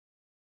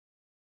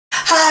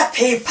Hi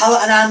people,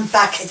 and I'm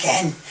back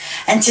again,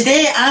 and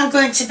today I'm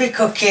going to be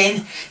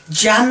cooking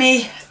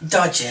Jammie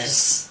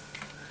Dodgers.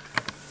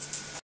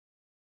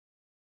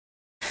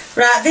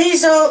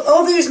 Right,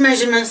 all these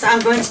measurements that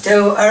I'm going to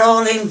do are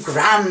all in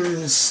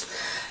grams,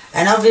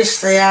 and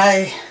obviously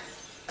I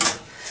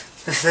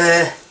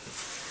prefer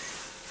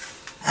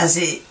as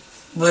it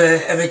were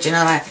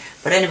originally,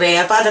 but anyway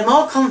I've had them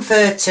all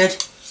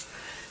converted.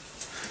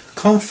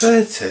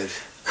 Converted?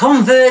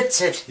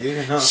 Converted. You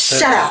did not say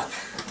Shut that. up.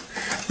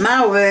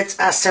 My words,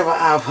 I say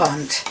what I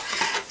want.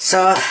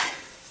 So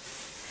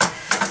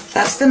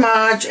that's the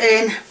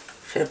margarine.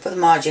 Should have put the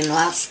margarine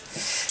last,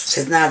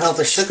 because now all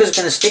the sugar's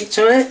going to stick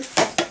to it.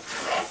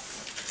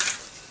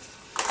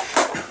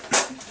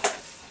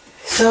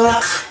 So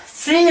that's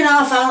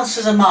 3.5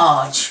 ounces of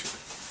marge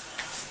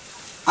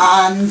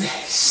and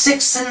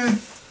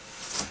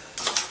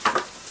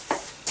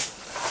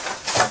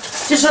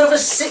just over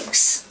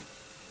 6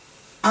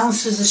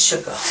 ounces of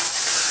sugar.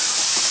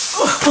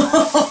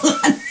 Oh,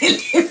 I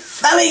nearly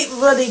fell in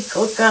bloody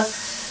cooker.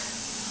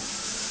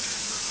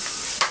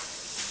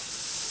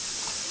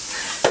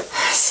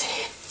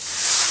 See.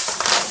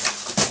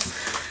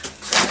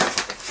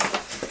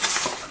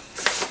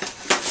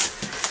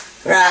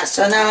 Right,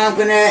 so now I'm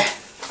gonna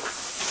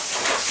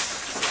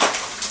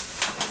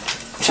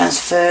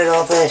transfer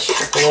all the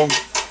sugar in.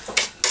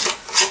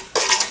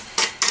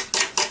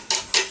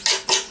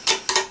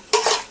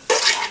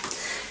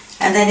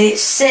 And then it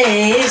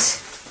says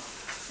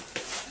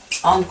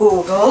on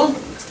Google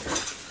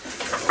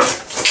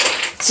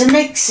to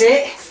mix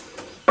it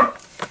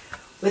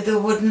with a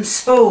wooden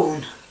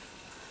spoon.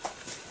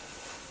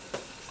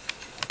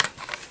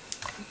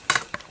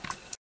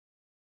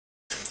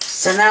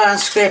 So now I'm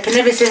scraping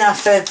everything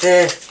off of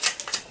the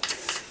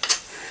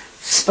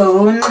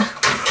spoon,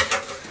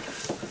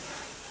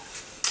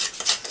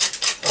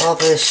 all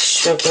the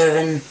sugar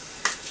and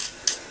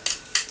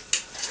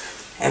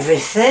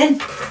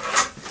everything.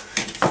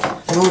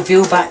 Move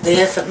you back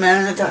there for a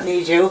minute, I don't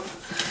need you.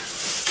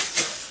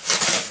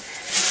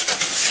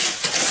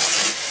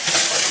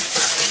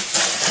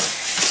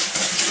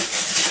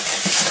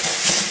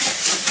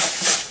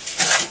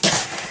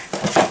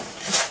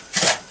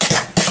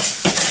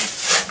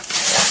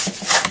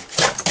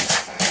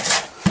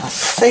 I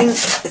think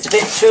it's a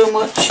bit too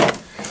much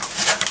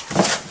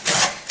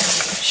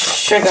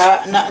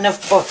sugar, not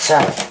enough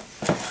butter.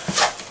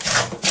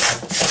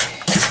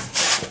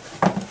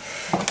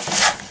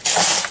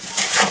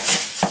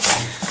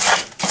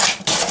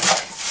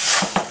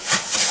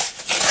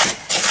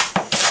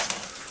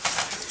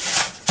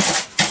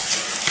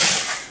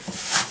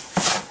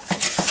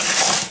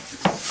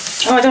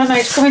 Oh, I don't know,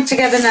 it's coming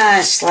together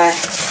nicely.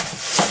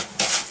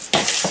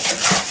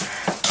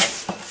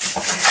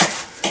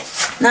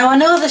 Now I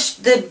know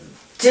the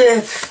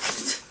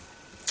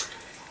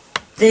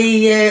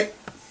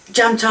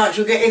jam tarts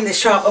you get in the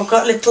shop have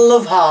got little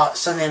love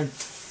hearts on them.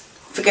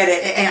 Forget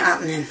it, it ain't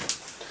happening.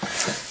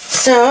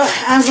 So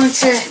I'm going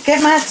to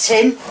get my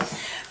tin,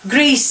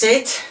 grease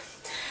it.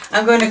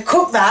 I'm going to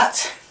cook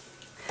that,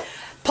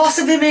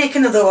 possibly make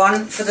another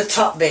one for the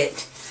top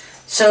bit.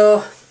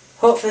 So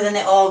hopefully then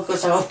it all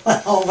goes all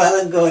well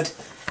and good.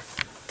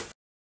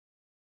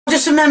 I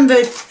just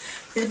remembered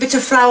there's a bit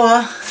of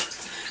flour,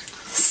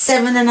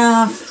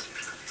 7.5.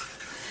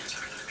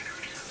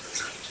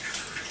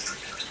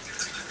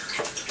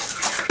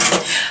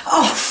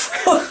 Oh, I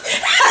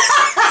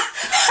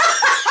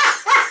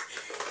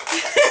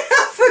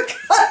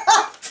forgot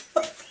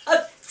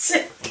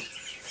that.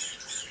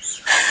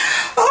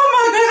 Oh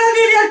my God, I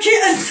nearly had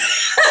kittens.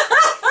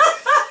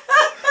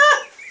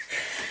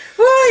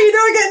 Oh, you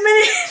don't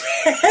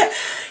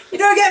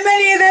get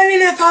many of them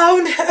in a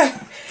pound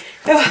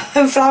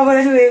of flour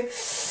anyway.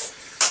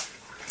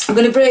 I'm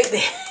going to break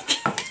the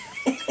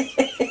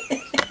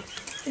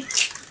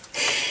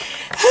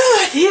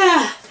oh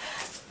yeah,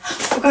 I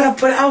forgot to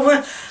put it. How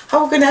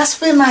we're going to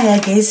split my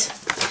egg is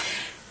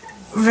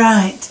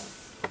right.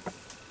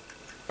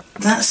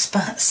 That's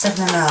about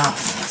 7.5.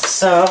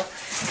 So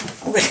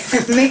I'm going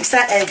to mix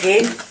that egg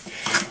in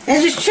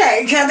and just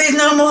check that there's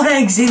no more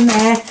eggs in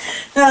there.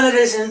 No, there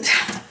isn't.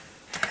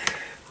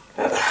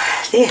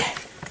 Oh, dear.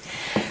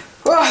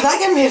 Oh, that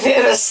gave me a bit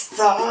of a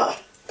start.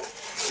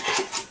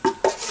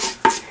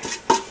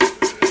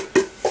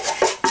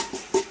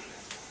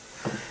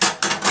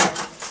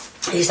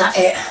 Is that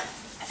it?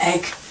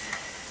 Egg.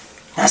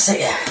 That's it,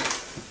 yeah.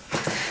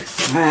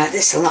 Right,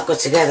 this will not go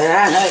together.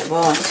 I know it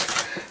won't.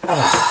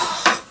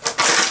 Oh.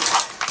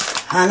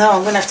 I know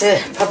I'm going to have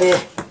to probably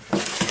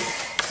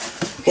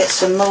get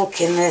some milk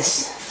in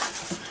this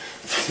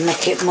to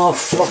make it more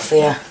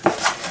fluffier.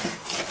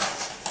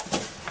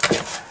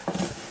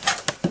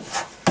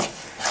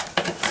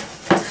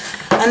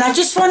 And I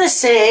just want to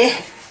say,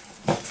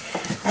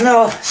 I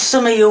know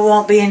some of you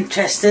won't be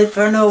interested,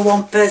 but I know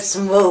one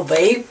person will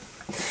be.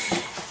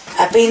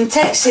 I've been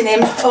texting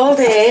him all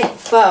day,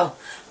 well,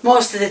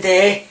 most of the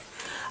day,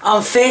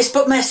 on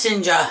Facebook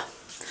Messenger.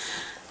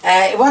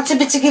 He wanted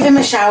me to give him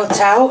a shout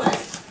out,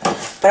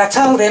 but I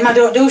told him I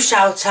don't do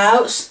shout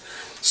outs.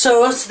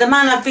 So the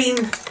man I've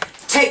been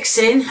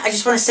texting, I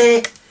just want to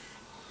say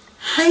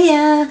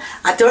hiya.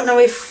 I don't know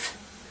if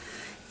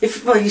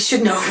well, you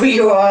should know who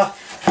you are,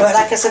 but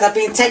like I said, I've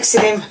been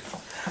texting him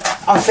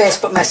on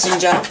Facebook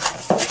Messenger.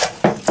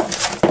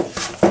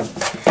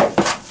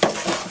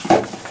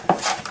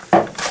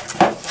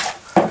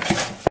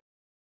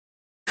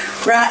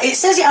 Right, it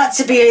says it had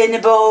to be in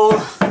a bowl.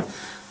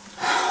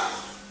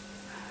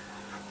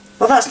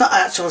 Well, that's not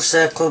actual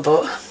circle,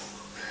 but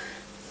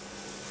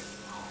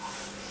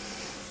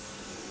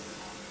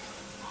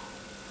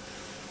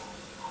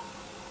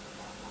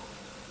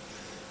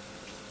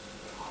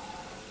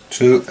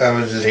 2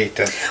 hours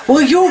later.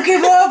 Will you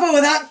give over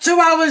with that 2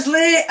 hours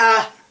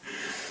later?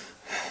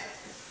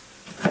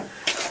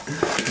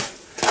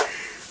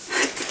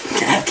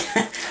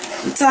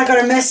 Until I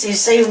got a message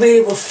saying where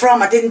you were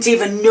from, I didn't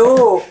even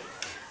know.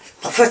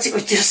 I thought it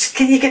was just,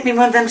 can you get me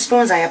one of them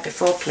spoons I had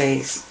before,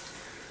 please?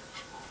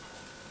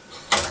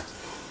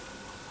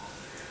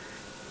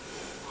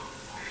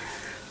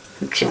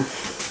 Thank you.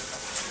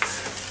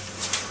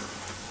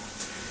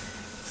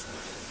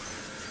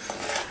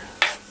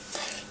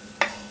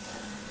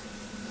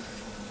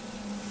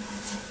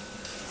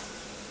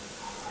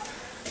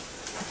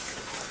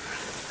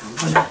 I'm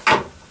gonna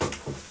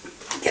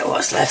get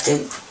what's left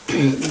in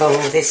bowl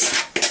of this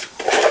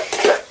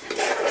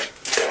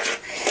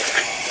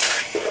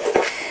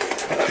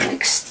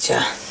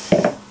mixture.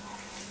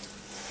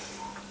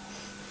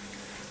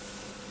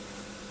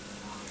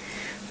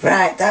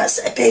 Right, that's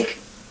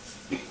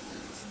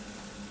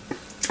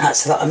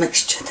a lot of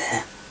mixture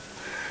there.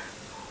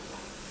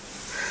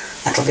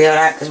 That'll be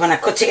alright, because when I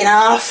cut it in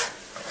half,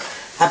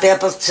 I'll be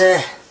able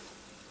to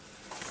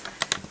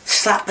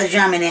slap the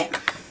jam in it.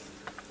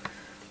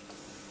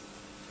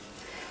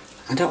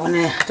 I don't want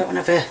to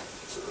have a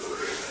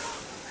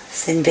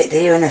thin bit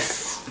there and a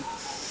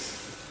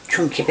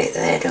chunky bit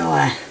there, do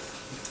I?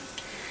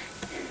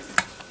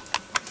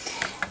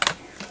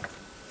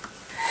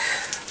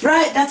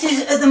 Right, that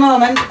is at the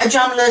moment a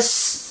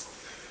jamless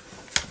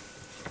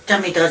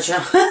Jammie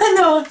Dodger.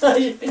 No,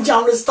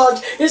 jamless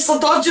Dodge. It's the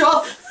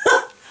Dodger.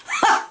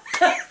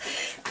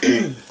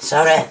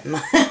 Sorry.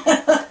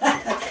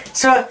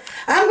 So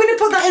I'm going to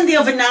put that in the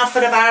oven now for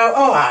about,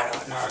 I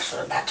don't know,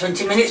 for about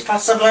 20 minutes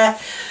possibly.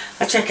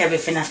 I check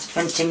everything after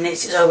 20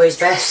 minutes, it's always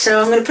best.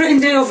 So I'm going to put it in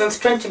the oven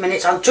for 20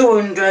 minutes on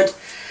 200.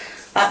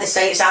 Like they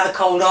say, it's either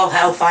cold or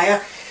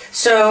hellfire.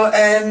 So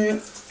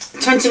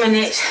 20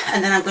 minutes,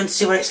 and then I'm going to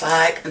see what it's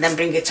like, and then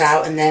bring it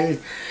out, and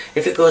then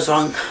if it goes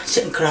wrong,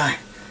 sit and cry.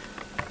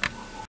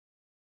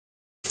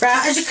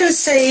 Right, as you can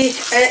see,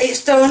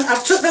 it's done.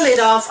 I've took the lid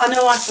off. I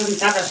know I shouldn't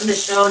have, I should have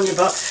shown you,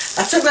 but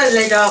I took the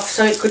lid off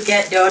so it could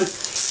get done.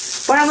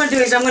 What I'm going to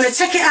do is I'm going to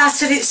take it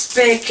out of its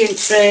baking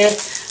tray.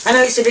 I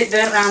know it's a bit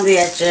burnt around the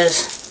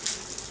edges,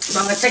 but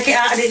I'm going to take it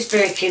out of its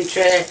baking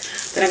tray,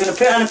 then I'm going to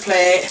put it on a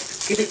plate,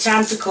 give it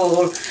time to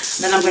cool, and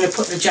then I'm going to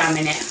put the jam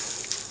in it.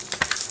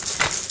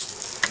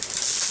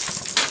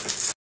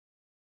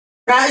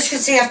 Right, as you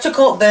can see, I've took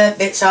all burnt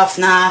bits off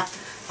now.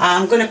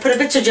 I'm going to put a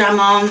bit of jam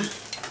on.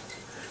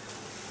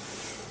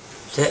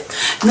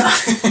 No,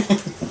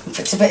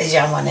 put a bit of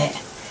jam on it.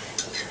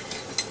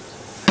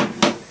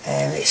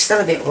 It's still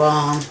a bit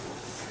warm.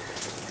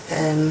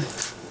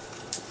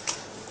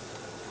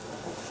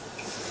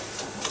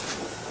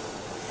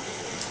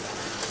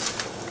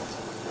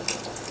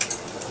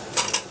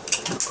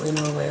 Not going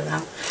all the way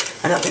around.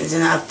 I don't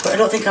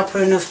think I'll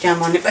put enough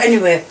jam on it. But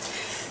anyway,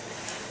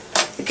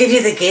 I'll give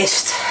you the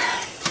gist.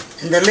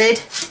 And the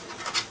lid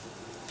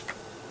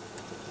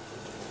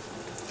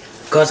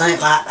goes on it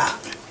like that.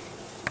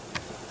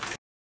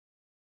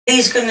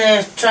 He's going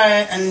to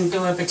try and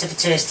do a bit of a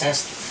taste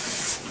test.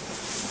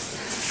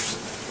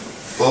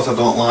 Both I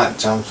don't like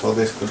jam, so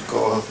this could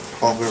go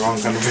probably wrong,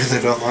 and I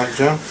really don't like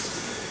jam.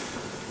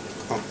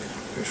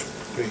 It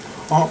should be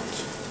hot.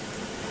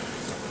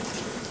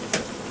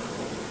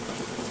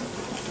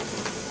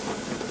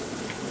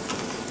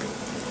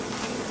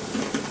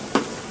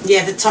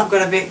 Yeah, the top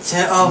got a bit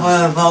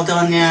over well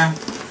done, yeah.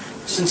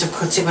 Shouldn't have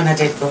cut it when I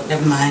did, but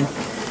never mind.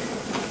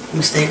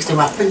 Mistakes do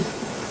happen.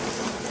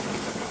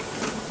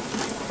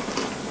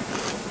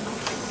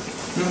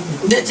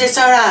 It's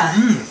alright.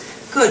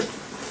 Good.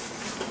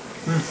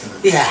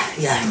 Yeah,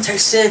 it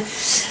takes a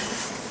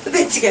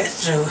bit to get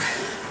through.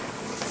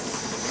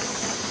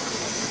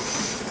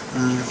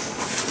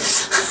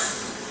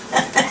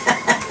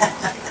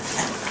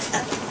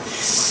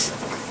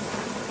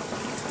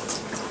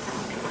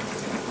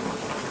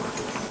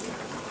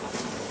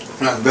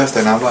 Right,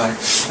 birthday now, bye.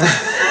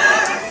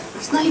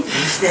 It's not your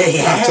birthday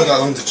yet. I took that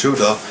long to chew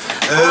though.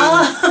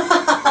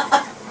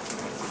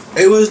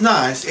 It was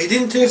nice. It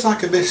didn't taste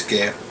like a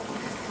biscuit.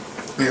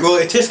 Well,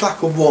 it tastes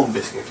like a warm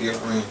biscuit, if you know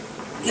what I mean.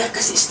 Yeah,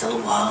 because it's still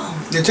warm.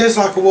 It tastes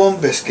like a warm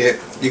biscuit.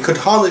 You could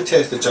hardly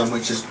taste the jam,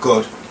 which is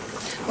good.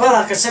 Well,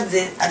 like I said,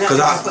 I don't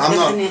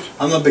think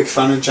I'm not a big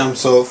fan of jam,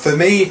 so for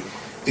me,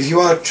 if you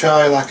want to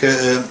try like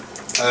a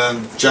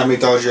Jammie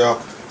Dodger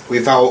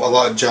without a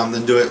lot of jam,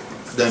 then do it.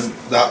 Then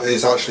that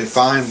is actually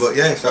fine. But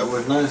yes, that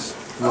was nice.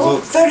 Oh,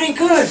 very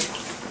good.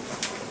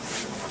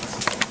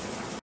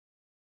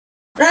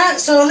 yeah,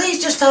 so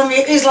Lee's just told me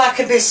it is like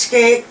a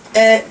biscuit,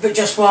 but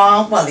just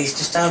warm. Well, he's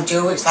just told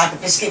you it's like a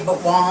biscuit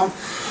but warm.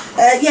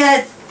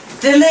 Yeah,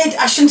 the lid,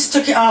 I shouldn't have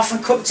took it off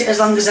and cooked it as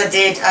long as I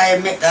did, I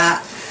admit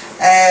that.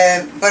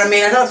 But I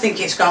mean, I don't think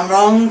it's gone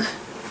wrong.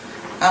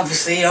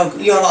 Obviously,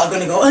 you're not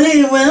going to go,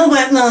 oh, well, it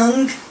went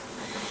wrong.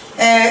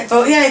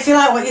 But yeah, if you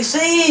like what you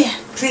see,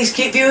 please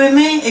keep viewing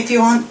me. If you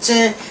want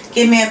to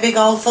give me a big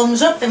old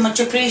thumbs up, then much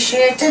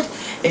appreciated.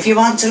 If you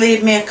want to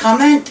leave me a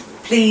comment,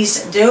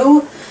 please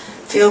do.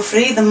 Feel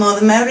free, the more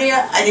the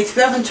merrier. And if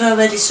you haven't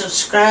already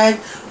subscribed,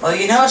 or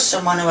you know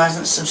someone who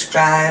hasn't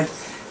subscribed,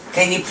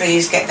 can you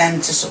please get them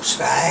to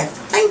subscribe?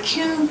 Thank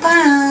you,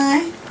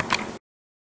 bye.